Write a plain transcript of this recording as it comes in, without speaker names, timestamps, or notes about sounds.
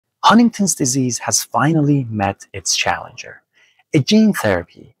Huntington's disease has finally met its challenger, a gene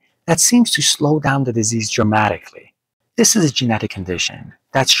therapy that seems to slow down the disease dramatically. This is a genetic condition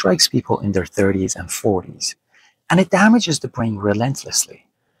that strikes people in their 30s and 40s, and it damages the brain relentlessly.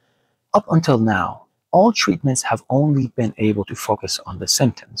 Up until now, all treatments have only been able to focus on the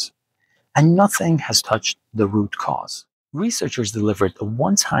symptoms, and nothing has touched the root cause. Researchers delivered a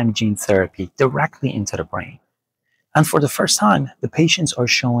one-time gene therapy directly into the brain. And for the first time, the patients are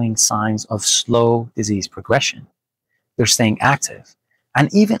showing signs of slow disease progression. They're staying active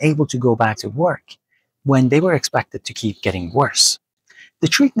and even able to go back to work when they were expected to keep getting worse. The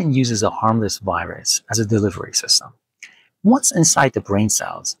treatment uses a harmless virus as a delivery system. Once inside the brain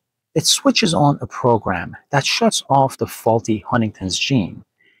cells, it switches on a program that shuts off the faulty Huntington's gene,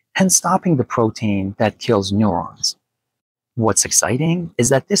 hence stopping the protein that kills neurons. What's exciting is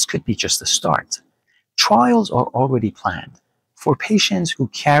that this could be just a start. Trials are already planned for patients who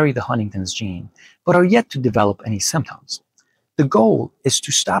carry the Huntington's gene but are yet to develop any symptoms. The goal is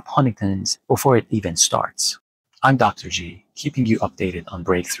to stop Huntington's before it even starts. I'm Dr. G, keeping you updated on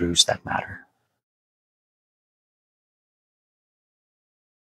breakthroughs that matter.